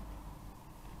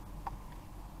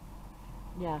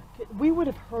 Yeah, we would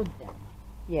have heard them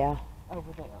Yeah.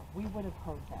 over there. We would have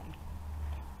heard them.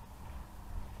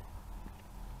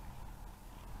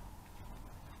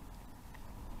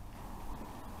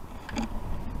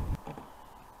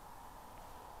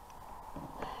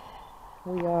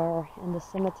 We are in the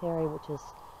cemetery, which is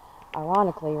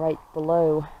ironically right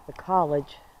below the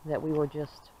college that we were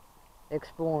just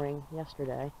exploring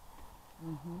yesterday.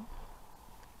 Mm-hmm.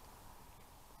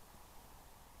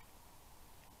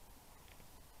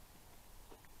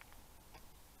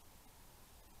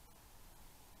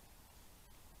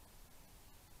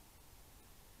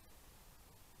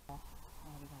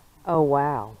 Oh,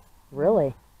 wow.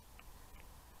 Really?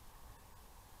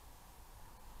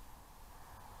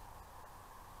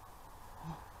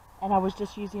 And I was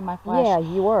just using my flash Yeah,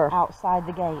 you were. outside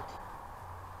the gate.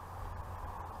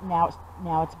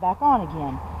 Now it's back on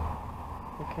again.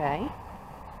 Okay.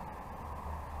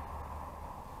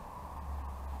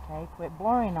 Okay, quit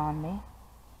blurring on me.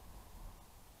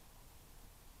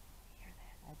 Hear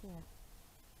that? I did.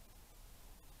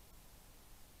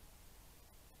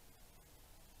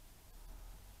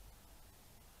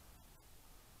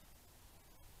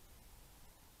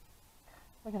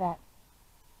 Look at that.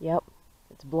 Yep.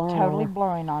 It's blurring. Totally on.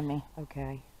 blurring on me.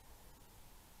 Okay.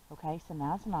 Okay, so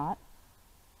now it's not.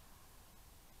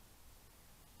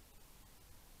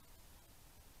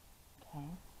 Okay.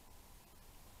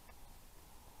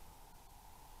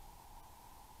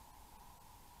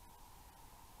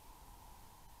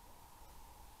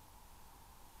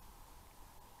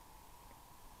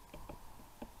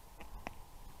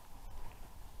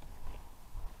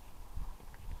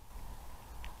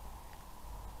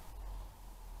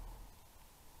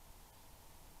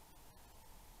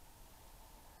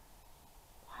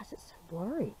 Why is it so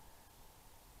blurry?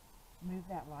 Move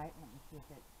that light. Let me see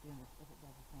if it does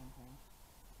the same thing.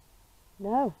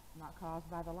 No. Not caused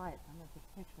by the lights. I'm gonna take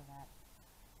a picture of that.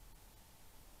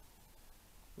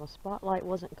 The spotlight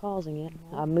wasn't causing it.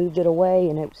 No. I moved it away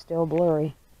and it was still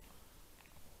blurry.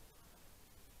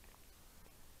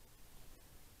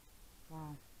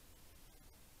 Wow.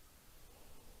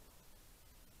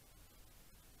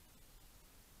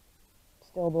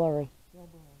 Still blurry. Still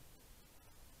blurry.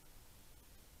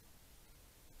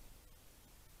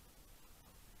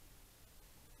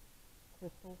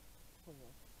 Crystal clear.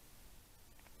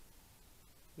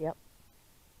 Yep.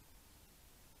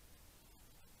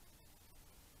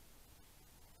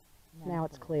 Now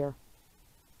it's clear.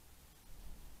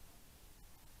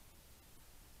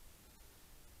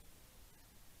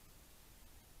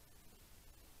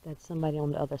 That's somebody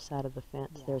on the other side of the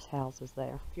fence. Yeah. There's houses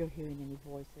there. If you're hearing any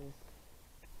voices.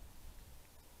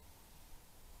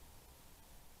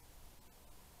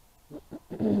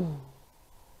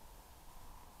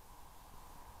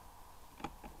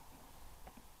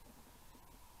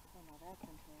 Oh, now that's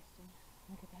interesting.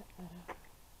 Look at that photo.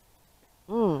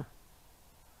 Mm.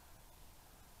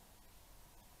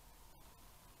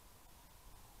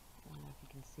 I don't know if you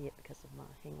can see it because of my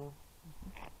hang on.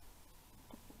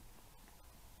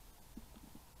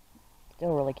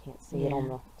 Still really can't see it on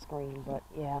the screen, but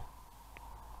yeah.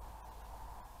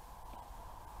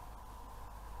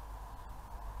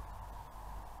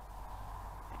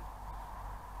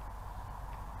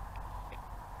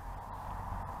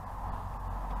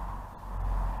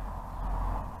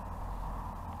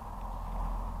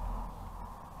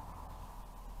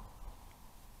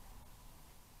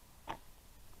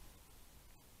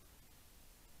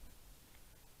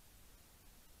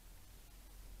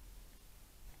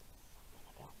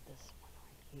 This one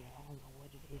right here, I don't know what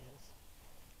it is.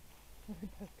 We're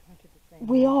both going to the same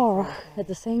We one are at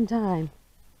the same time.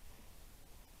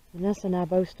 Vanessa and I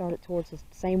both started towards the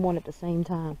same one at the same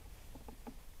time.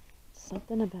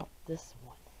 Something about this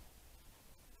one.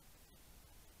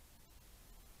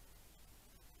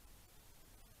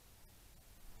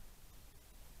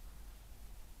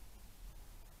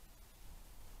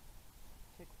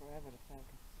 Took forever to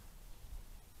focus.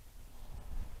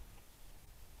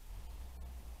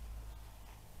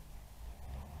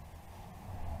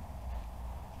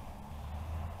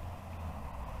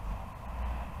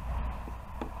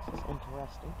 This is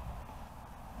interesting.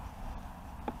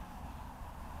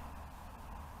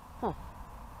 Huh.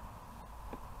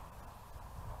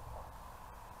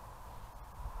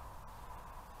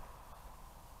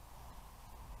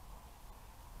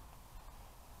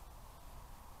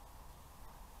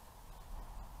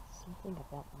 Think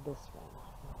about this one,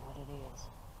 what it is.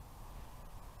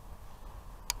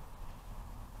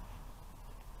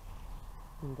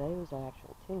 And those are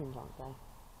actual tunes, aren't they?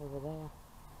 Over there.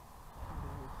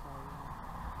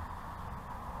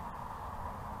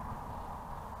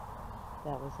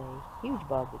 That was a huge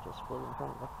bug that just flew in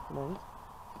front of the lens.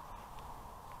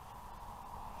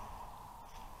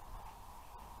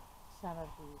 Some of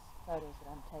these photos that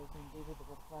I'm taking due to the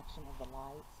reflection of the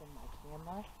lights in my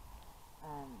camera,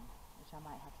 which I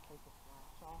might have to take the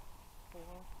flash off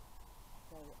for,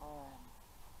 they are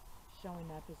showing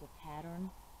up as a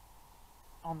pattern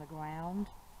on the ground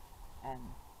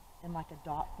in like a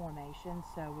dot formation.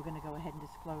 So we're going to go ahead and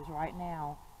disclose right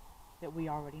now that we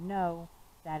already know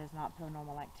that is not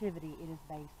paranormal activity. It is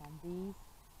based on these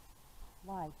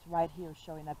lights right here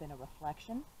showing up in a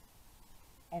reflection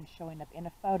and showing up in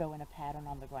a photo in a pattern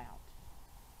on the ground.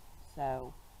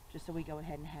 So just so we go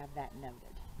ahead and have that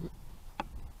noted.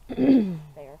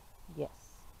 There. Yes.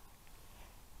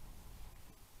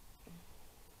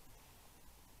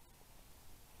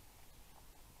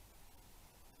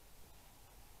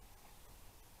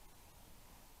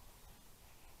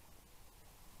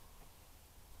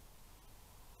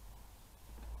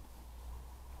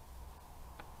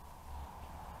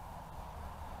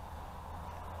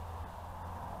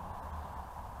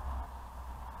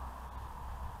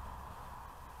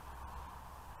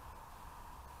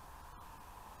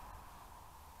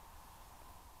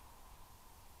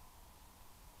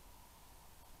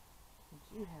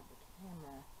 You have the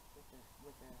camera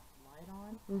with the light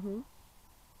on. Mm-hmm.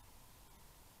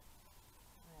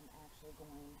 I'm actually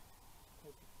going to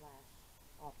take the flash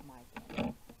off my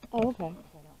camera. Oh, okay.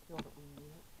 Because I don't feel that we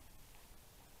need it.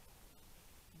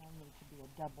 And I need it to be a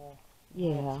double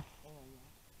Yeah. area.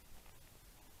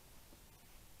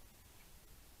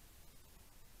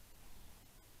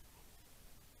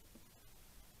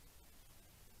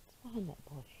 What's behind that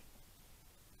bush?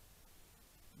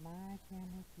 My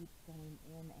camera keeps going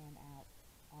in and out.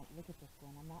 Oh, look at this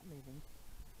one. I'm not moving.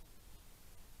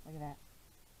 Look at that.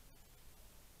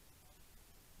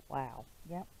 Wow.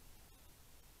 Yep.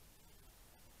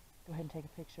 Go ahead and take a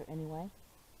picture anyway.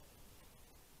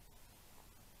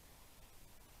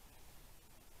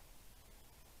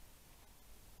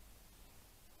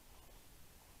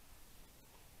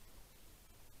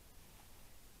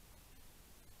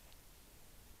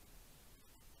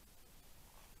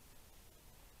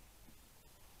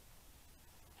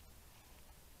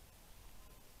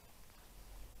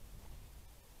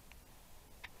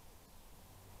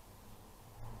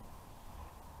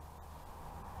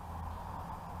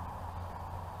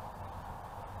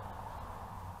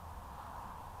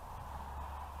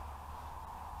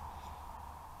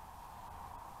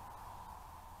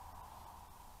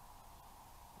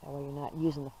 That way you're not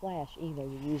using the flash either,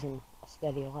 you're using a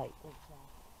steady light.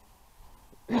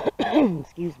 Exactly.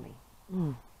 Excuse me.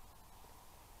 Mm.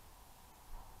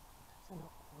 That's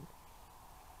enough one.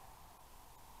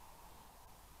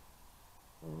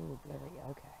 Oh,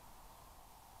 blurry, okay.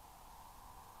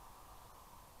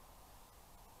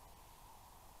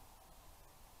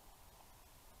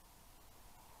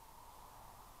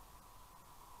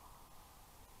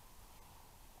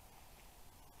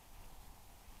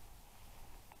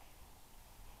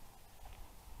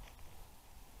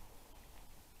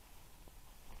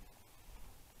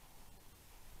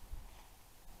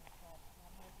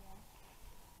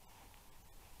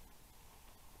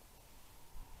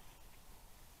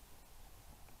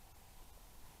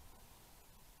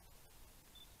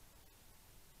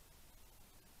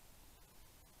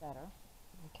 Better.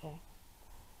 Okay.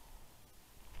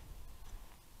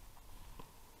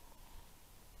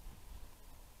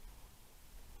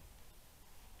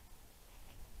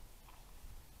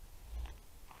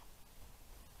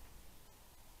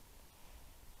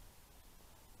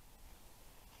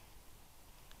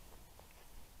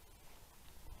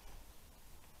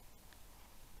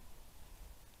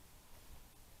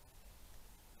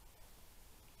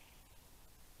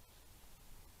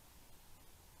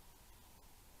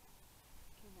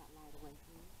 Turn that light away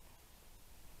from you.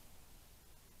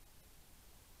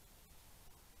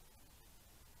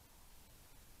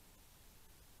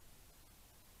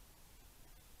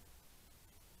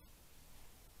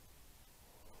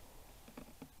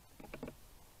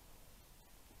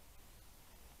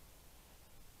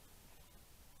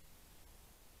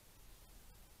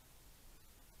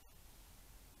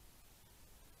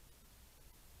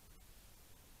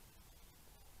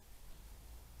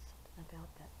 Something about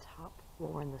that top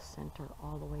floor in the center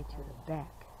all the way to the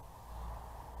back.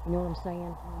 You know what I'm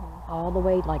saying? Mm-hmm. All the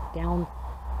way like down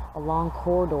a long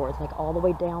corridor. It's like all the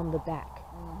way down the back.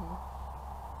 Mm-hmm.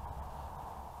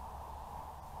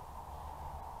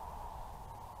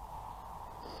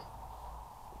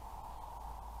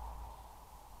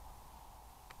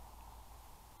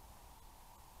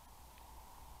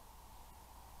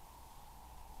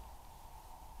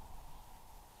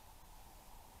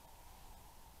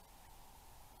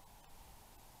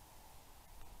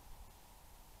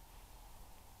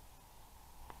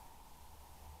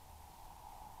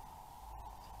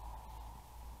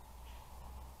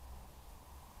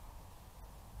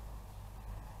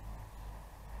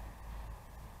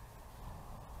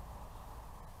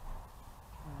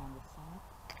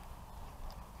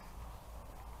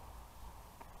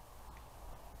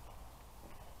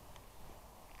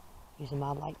 Using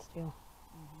my light still?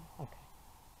 Okay.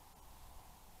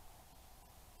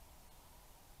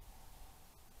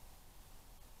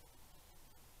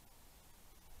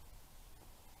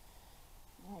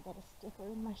 I got a sticker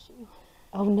in my shoe.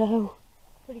 Oh no.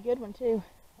 Pretty good one too.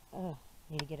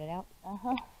 Need to get it out?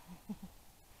 Uh-huh.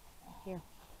 Here.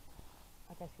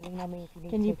 Okay, so lean on me if you need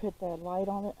to. Can you put the light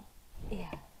on it?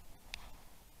 Yeah.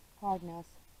 Hard nose.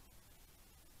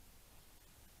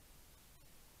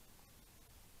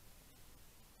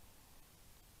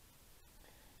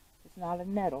 It's not a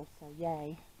nettle, so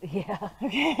yay. Yeah.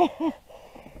 Okay.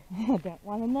 Don't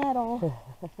want a nettle.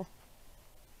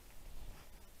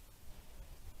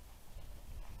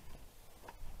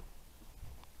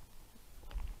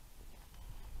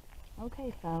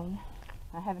 Okay, phone.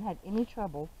 I haven't had any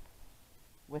trouble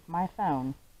with my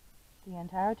phone the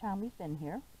entire time we've been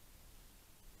here.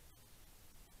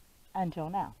 Until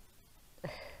now.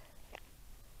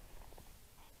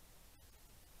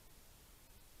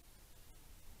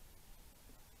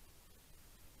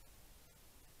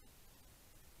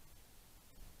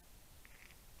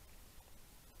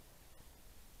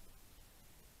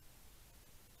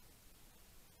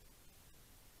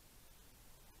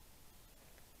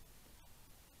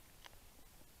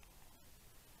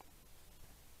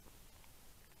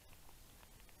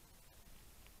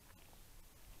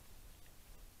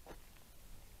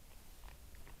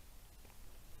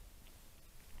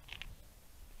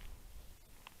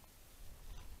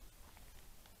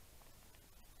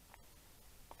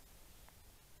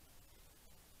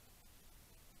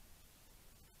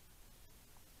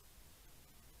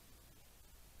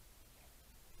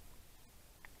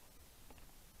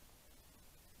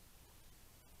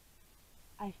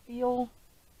 I feel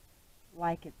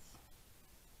like it's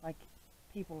like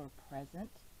people are present.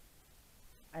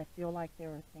 I feel like there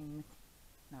are things,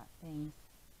 not things,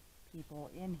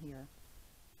 people in here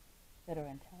that are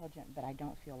intelligent, but I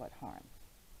don't feel at harm.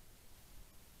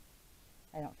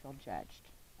 I don't feel judged.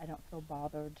 I don't feel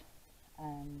bothered.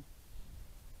 And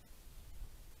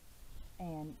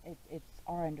it's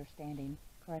our understanding,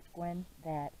 correct, Gwen,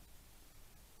 that,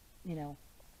 you know,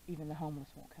 even the homeless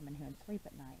won't come in here and sleep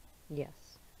at night.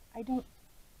 Yes. I don't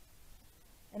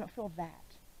feel that.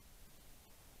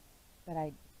 But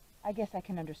I guess I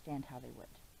can understand how they would.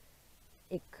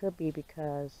 It could be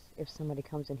because if somebody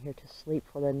comes in here to sleep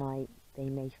for the night, they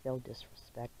may feel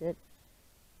disrespected.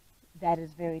 That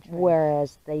is very true.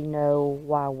 Whereas they know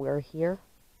why we're here.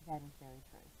 That is very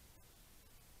true.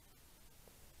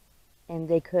 And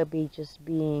they could be just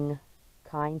being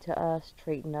kind to us,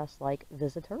 treating us like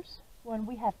visitors. Well, and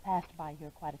we have passed by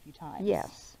here quite a few times.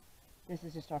 Yes. This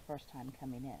is just our first time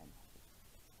coming in.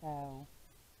 So,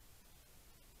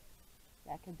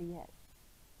 that could be it.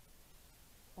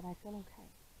 But I feel okay.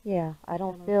 Yeah, I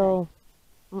don't feel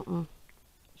feel...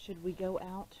 Should we go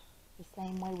out the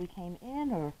same way we came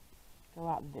in, or go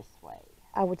out this way?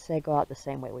 I would say go out the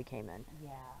same way we came in.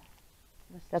 Yeah.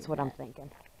 That's what I'm thinking.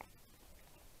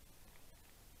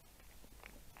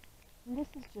 And this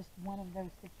is just one of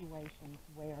those situations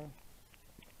where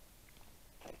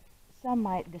some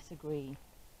might disagree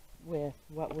with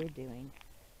what we're doing,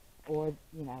 or,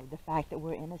 you know, the fact that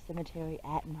we're in a cemetery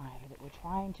at night, or that we're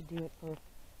trying to do it for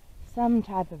some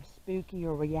type of spooky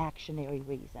or reactionary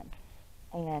reason.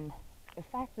 And the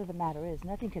fact of the matter is,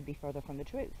 nothing could be further from the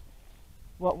truth.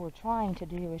 What we're trying to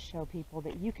do is show people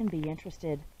that you can be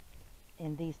interested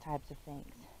in these types of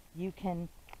things. You can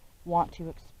want to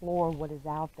explore what is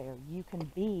out there. You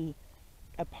can be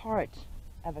a part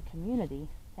of a community.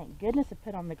 Thank goodness I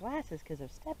put on the glasses because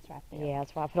there's steps right there. Yeah,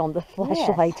 that's why I put on the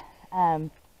flashlight. Yes.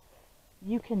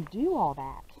 You can do all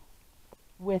that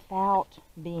without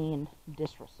being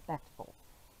disrespectful.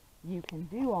 You can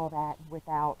do all that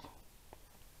without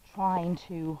trying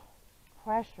to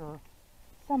pressure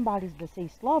somebody's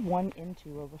deceased loved one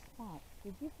into a response.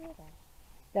 Did you hear that?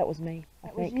 That was me, I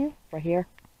That think. was you? Right here?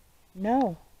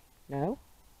 No. No?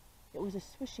 It was a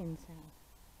swishing sound.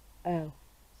 Oh.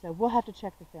 So we'll have to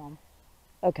check the film.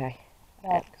 Okay.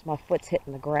 But Because my foot's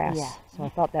hitting the grass. Yeah. So I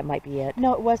thought that might be it.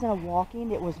 no, it wasn't a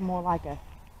walking. It was more like it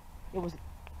was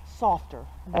softer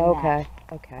than Okay.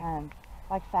 that. Okay.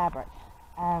 Like fabric.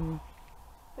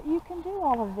 But you can do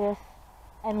all of this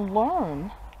and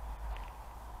learn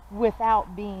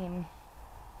without being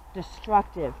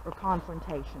destructive or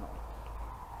confrontational.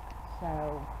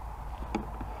 So,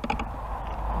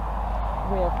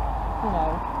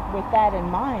 with that in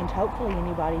mind, hopefully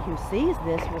anybody who sees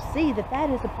this will see that that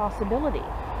is a possibility.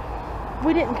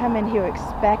 We didn't come in here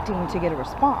expecting to get a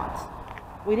response.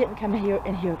 We didn't come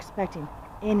in here expecting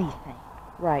anything.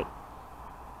 Right.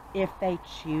 If they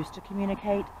choose to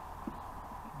communicate,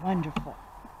 wonderful.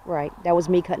 Right. That was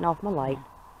me cutting off my light.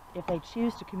 If they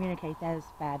choose to communicate, that is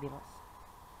fabulous.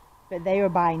 But they are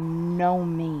by no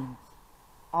means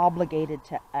obligated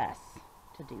to us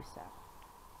to do so.